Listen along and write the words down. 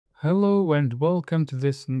Hello and welcome to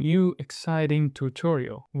this new exciting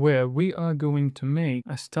tutorial where we are going to make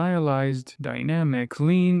a stylized, dynamic,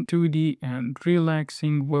 clean 2D and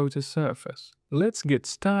relaxing water surface. Let's get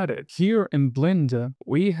started. Here in Blender,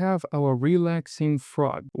 we have our relaxing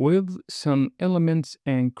frog with some elements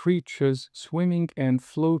and creatures swimming and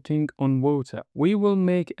floating on water. We will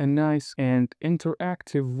make a nice and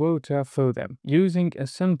interactive water for them using a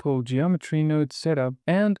simple geometry node setup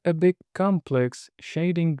and a big complex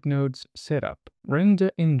shading nodes setup. Render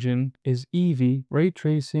engine is Eevee, ray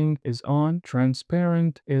tracing is on,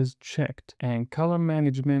 transparent is checked, and color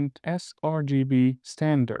management sRGB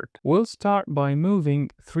standard. We'll start by moving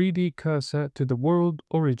 3D cursor to the world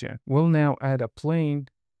origin. We'll now add a plane,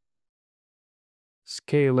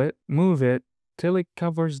 scale it, move it till it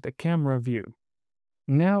covers the camera view.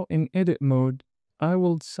 Now in edit mode, I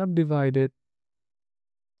will subdivide it,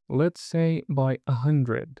 let's say by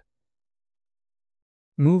 100.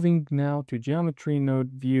 Moving now to geometry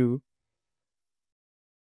node view,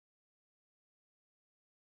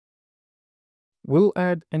 we'll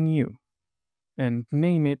add a new and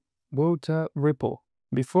name it water ripple.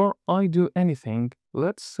 Before I do anything,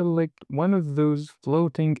 let's select one of those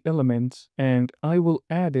floating elements and I will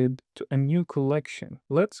add it to a new collection.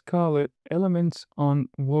 Let's call it elements on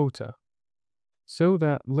water, so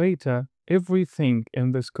that later everything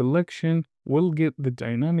in this collection will get the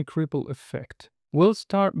dynamic ripple effect. We'll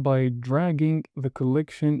start by dragging the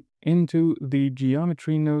collection into the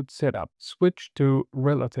geometry node setup. Switch to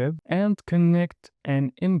relative and connect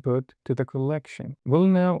an input to the collection. We'll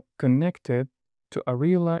now connect it to a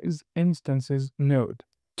realize instances node.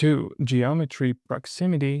 To geometry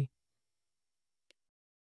proximity,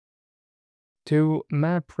 to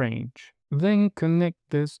map range. Then connect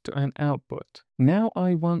this to an output. Now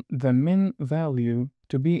I want the min value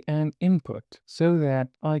to be an input so that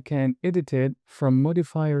I can edit it from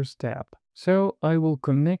modifiers tab. So I will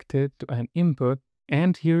connect it to an input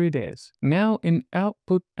and here it is. Now in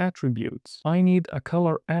output attributes, I need a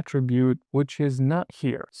color attribute which is not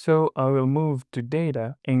here. So I will move to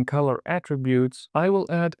data. In color attributes, I will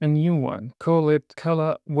add a new one. Call it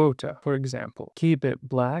color water, for example. Keep it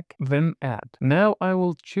black, then add. Now I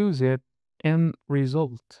will choose it in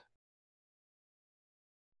result.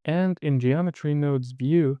 And in geometry nodes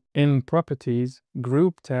view, in properties,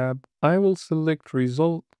 group tab, I will select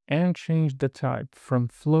result and change the type from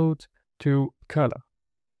float to color.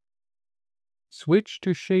 Switch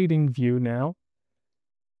to shading view now.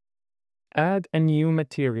 Add a new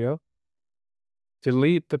material.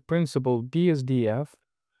 Delete the principal BSDF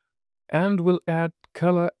and we'll add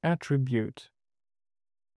color attribute.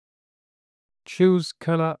 Choose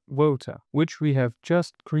color water, which we have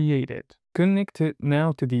just created. Connect it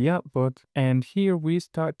now to the output and here we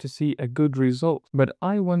start to see a good result, but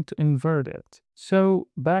I want to invert it. So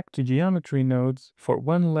back to geometry nodes for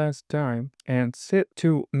one last time and set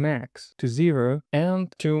to max to 0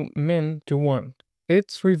 and to min to 1.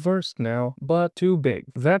 It's reversed now, but too big.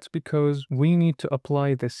 That's because we need to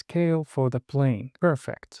apply the scale for the plane.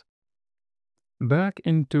 Perfect. Back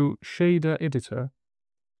into shader editor.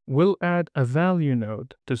 We'll add a value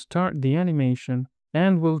node to start the animation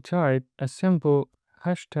and we'll type a simple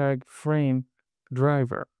hashtag frame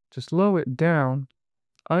driver. To slow it down,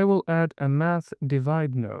 I will add a math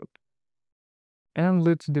divide node. And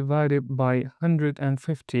let's divide it by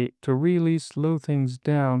 150 to really slow things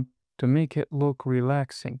down to make it look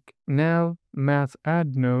relaxing. Now math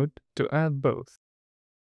add node to add both.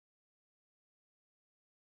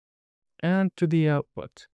 And to the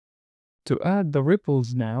output. To add the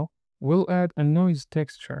ripples now, we'll add a noise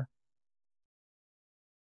texture.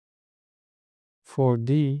 For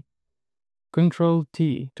D, Ctrl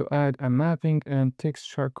T to add a mapping and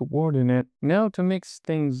texture coordinate. Now to mix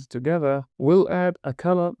things together, we'll add a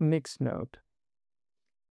color mix node.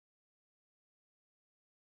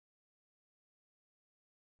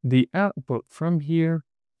 The output from here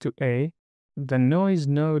to A, the noise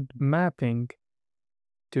node mapping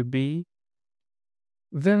to B,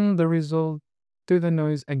 then the result to the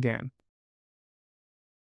noise again.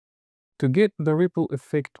 To get the ripple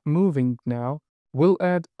effect moving now, we'll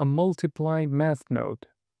add a multiply math node.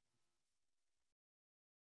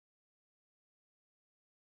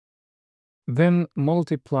 Then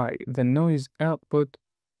multiply the noise output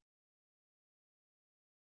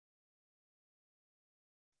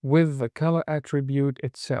with the color attribute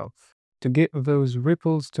itself to get those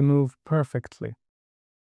ripples to move perfectly.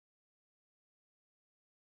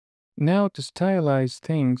 Now to stylize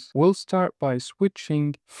things, we'll start by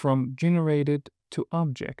switching from generated to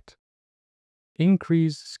object.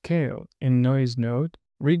 Increase scale in noise node,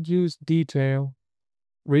 reduce detail,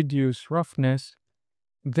 reduce roughness,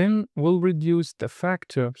 Then we'll reduce the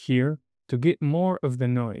factor here to get more of the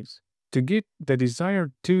noise. To get the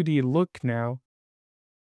desired 2D look now,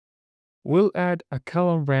 we'll add a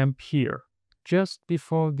color ramp here, just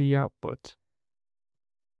before the output.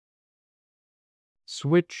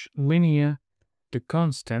 Switch linear to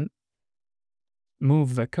constant,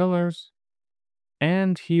 move the colors,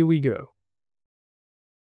 and here we go.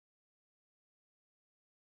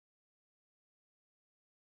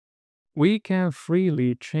 We can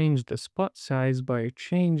freely change the spot size by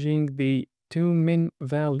changing the to-min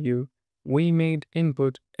value we made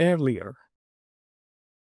input earlier.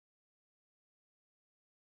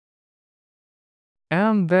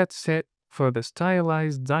 And that's it for the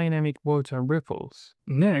stylized dynamic water ripples.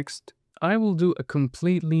 Next, I will do a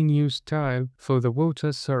completely new style for the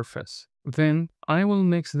water surface. Then, I will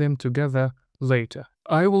mix them together later.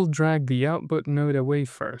 I will drag the output node away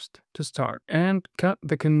first to start and cut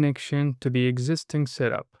the connection to the existing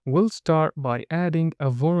setup. We'll start by adding a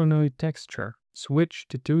Voronoi texture. Switch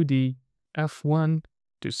to 2D, F1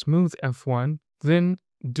 to smooth F1, then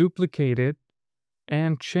duplicate it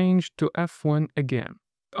and change to F1 again.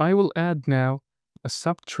 I will add now a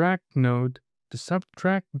subtract node to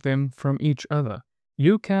subtract them from each other.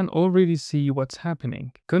 You can already see what's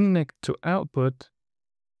happening. Connect to output.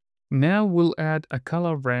 Now we'll add a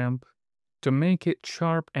color ramp to make it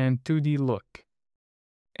sharp and 2D look.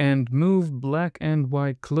 And move black and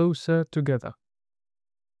white closer together.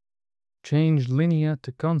 Change linear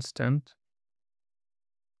to constant.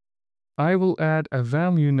 I will add a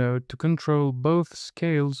value node to control both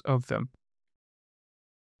scales of them.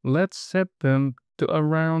 Let's set them to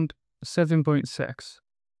around 7.6.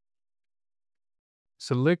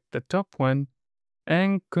 Select the top one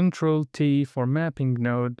and Ctrl T for mapping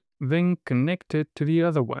node, then connect it to the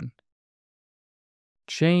other one.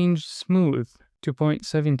 Change smooth to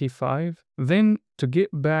 0.75. Then, to get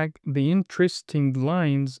back the interesting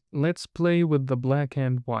lines, let's play with the black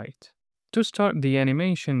and white. To start the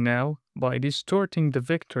animation now, by distorting the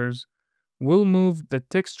vectors, we'll move the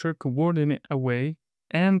texture coordinate away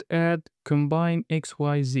and add combine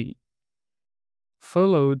XYZ,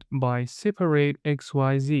 followed by separate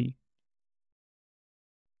XYZ.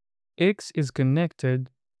 X is connected,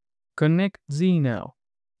 connect Z now.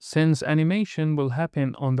 Since animation will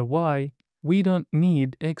happen on the Y, we don't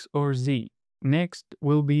need X or Z. Next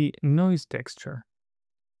will be noise texture,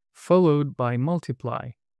 followed by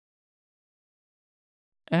multiply.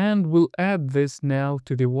 And we'll add this now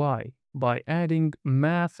to the Y by adding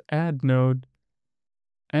math add node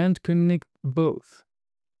and connect both.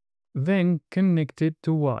 Then connect it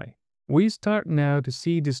to Y. We start now to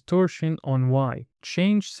see distortion on Y.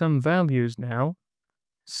 Change some values now.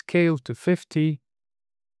 Scale to 50,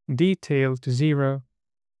 detail to 0,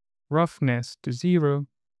 roughness to 0,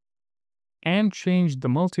 and change the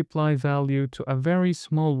multiply value to a very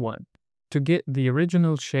small one to get the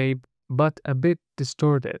original shape but a bit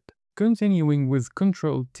distorted. Continuing with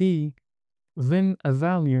Ctrl T, then a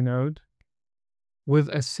value node with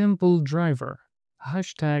a simple driver,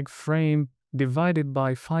 hashtag frame divided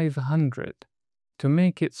by 500 to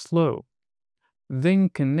make it slow. Then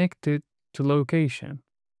connect it to location.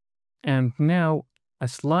 And now a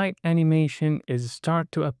slight animation is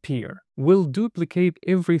start to appear. We'll duplicate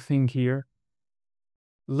everything here,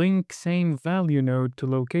 link same value node to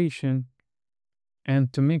location,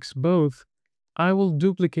 and to mix both, I will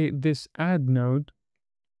duplicate this add node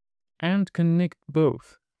and connect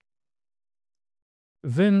both.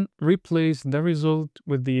 Then replace the result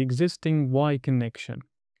with the existing Y connection.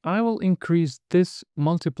 I will increase this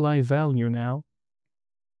multiply value now.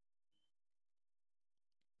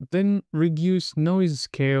 Then reduce noise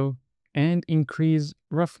scale and increase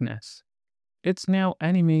roughness. It's now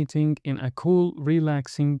animating in a cool,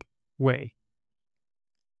 relaxing way.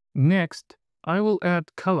 Next, I will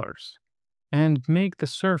add colors and make the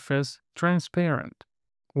surface transparent.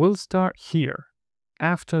 We'll start here,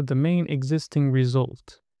 after the main existing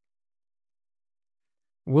result.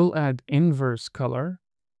 We'll add inverse color,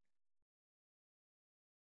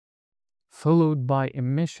 followed by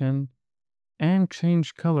emission, and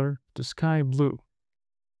change color to sky blue,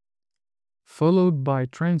 followed by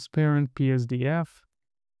transparent PSDF.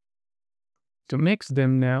 To mix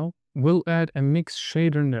them now, we'll add a mix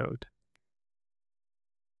shader node.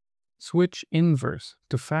 Switch inverse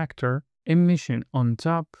to factor, emission on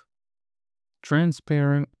top,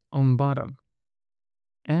 transparent on bottom.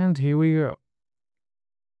 And here we go.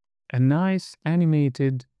 A nice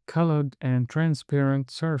animated, colored and transparent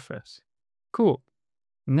surface. Cool.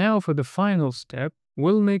 Now for the final step,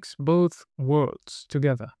 we'll mix both worlds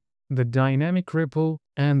together, the dynamic ripple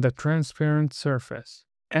and the transparent surface.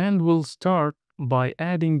 And we'll start By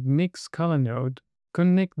adding Mix Color node,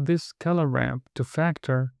 connect this color ramp to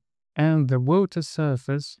Factor and the water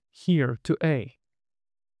surface here to A.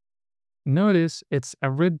 Notice it's a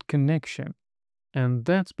red connection, and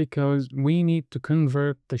that's because we need to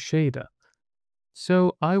convert the shader.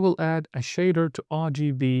 So I will add a shader to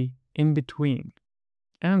RGB in between.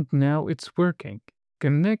 And now it's working.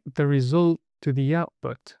 Connect the result to the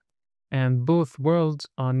output, and both worlds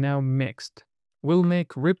are now mixed. We'll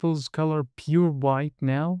make ripples color pure white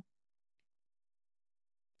now.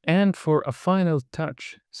 And for a final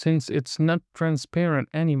touch, since it's not transparent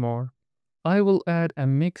anymore, I will add a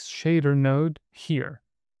mix shader node here.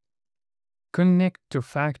 Connect to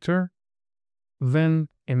Factor, then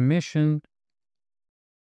Emission,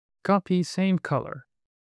 copy same color.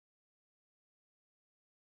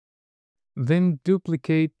 Then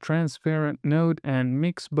duplicate transparent node and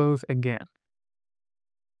mix both again.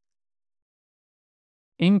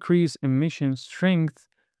 Increase emission strength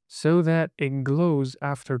so that it glows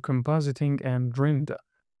after compositing and render.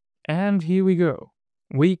 And here we go.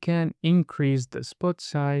 We can increase the spot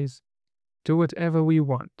size to whatever we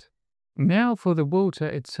want. Now for the water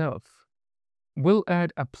itself. We'll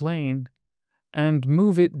add a plane and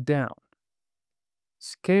move it down.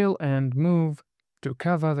 Scale and move to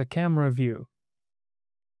cover the camera view.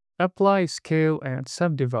 Apply scale and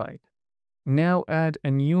subdivide. Now add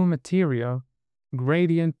a new material,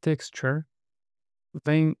 gradient texture,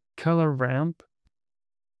 then color ramp,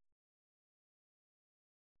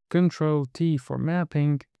 Ctrl T for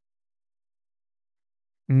mapping,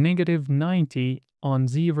 -90 on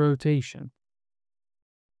Z rotation,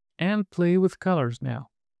 and play with colors now.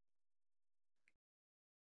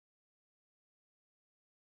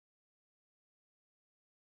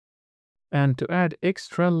 And to add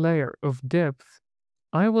extra layer of depth,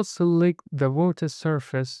 I will select the water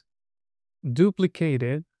surface, duplicate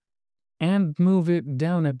it, and move it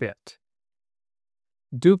down a bit.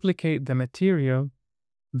 Duplicate the material,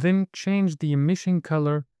 then change the emission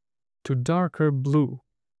color to darker blue,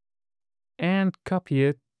 and copy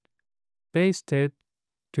it, paste it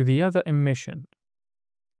to the other emission.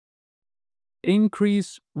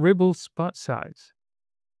 Increase ripple spot size.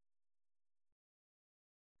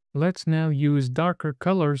 Let's now use darker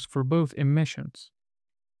colors for both emissions.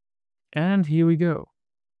 And here we go.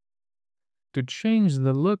 To change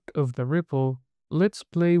the look of the ripple, let's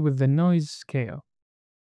play with the noise scale.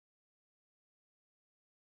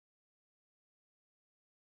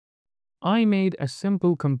 I made a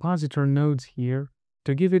simple compositor nodes here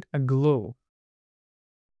to give it a glow,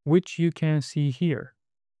 which you can see here.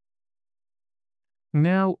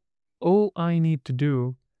 Now, all I need to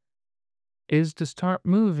do is to start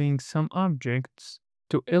moving some objects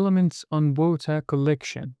to elements on water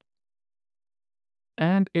collection,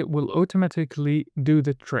 and it will automatically do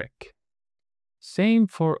the trick. Same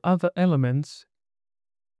for other elements.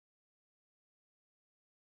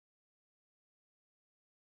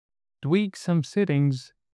 Tweak some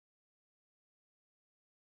settings,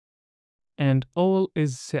 and all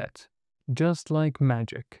is set, just like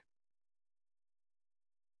magic.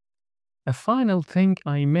 A final thing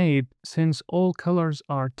I made, since all colors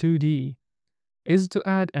are 2D, is to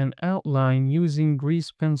add an outline using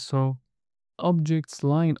grease pencil, objects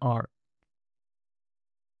line art.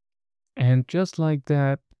 And just like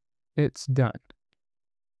that, it's done.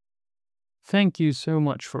 Thank you so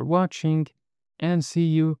much for watching, and see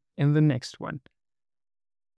you in the next one.